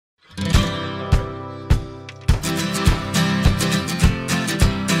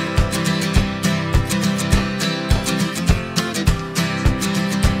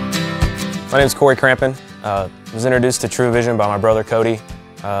My name is Corey Crampin. I was introduced to TruVision by my brother Cody.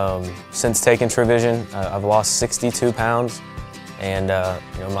 Since taking TruVision, I've lost 62 pounds, and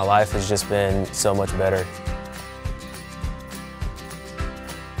my life has just been so much better.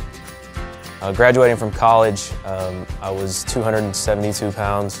 Graduating from college, I was 272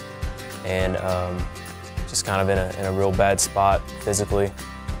 pounds and just kind of in a real bad spot physically.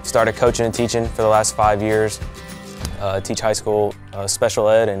 Started coaching and teaching for the last 5 years. Teach high school special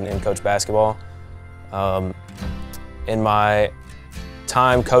ed and coach basketball. In my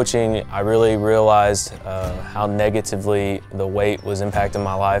time coaching, I really realized how negatively the weight was impacting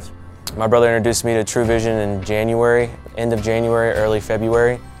my life. My brother introduced me to TruVision in January, end of January, early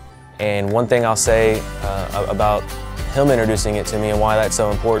February. And one thing I'll say about him introducing it to me and why that's so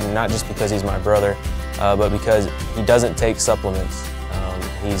important, not just because he's my brother, but because he doesn't take supplements.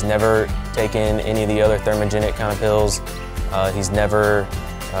 He's never taken any of the other thermogenic kind of pills. He's never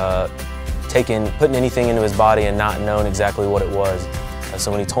putting anything into his body and not known exactly what it was.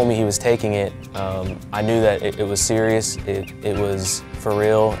 So when he told me he was taking it, I knew that it was serious, it was for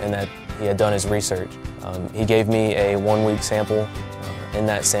real, and that he had done his research. He gave me a 1-week sample. In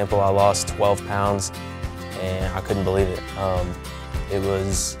that sample, I lost 12 pounds, and I couldn't believe it. It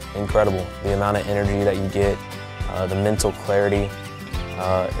was incredible, the amount of energy that you get, the mental clarity.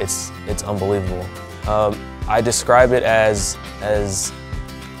 It's unbelievable. I describe it as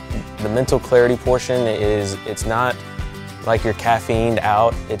the mental clarity portion it's not like you're caffeined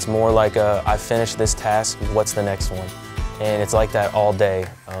out. It's more like I finished this task, what's the next one? And it's like that all day.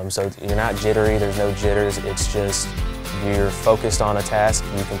 So you're not jittery, there's no jitters. It's just you're focused on a task,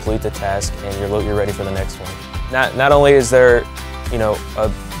 you complete the task, and you're ready for the next one. Not only is there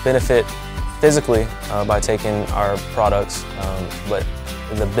a benefit physically by taking our products, but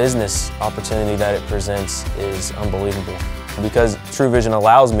the business opportunity that it presents is unbelievable. Because TruVision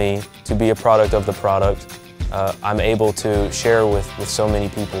allows me to be a product of the product, I'm able to share with so many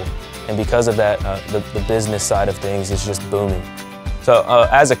people. And because of that, the business side of things is just booming. So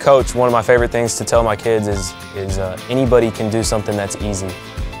as a coach, one of my favorite things to tell my kids is anybody can do something that's easy.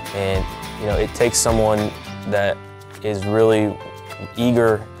 And it takes someone that is really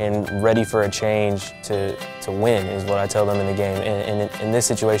eager and ready for a change to win, is what I tell them in the game. And in this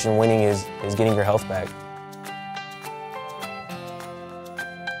situation, winning is getting your health back.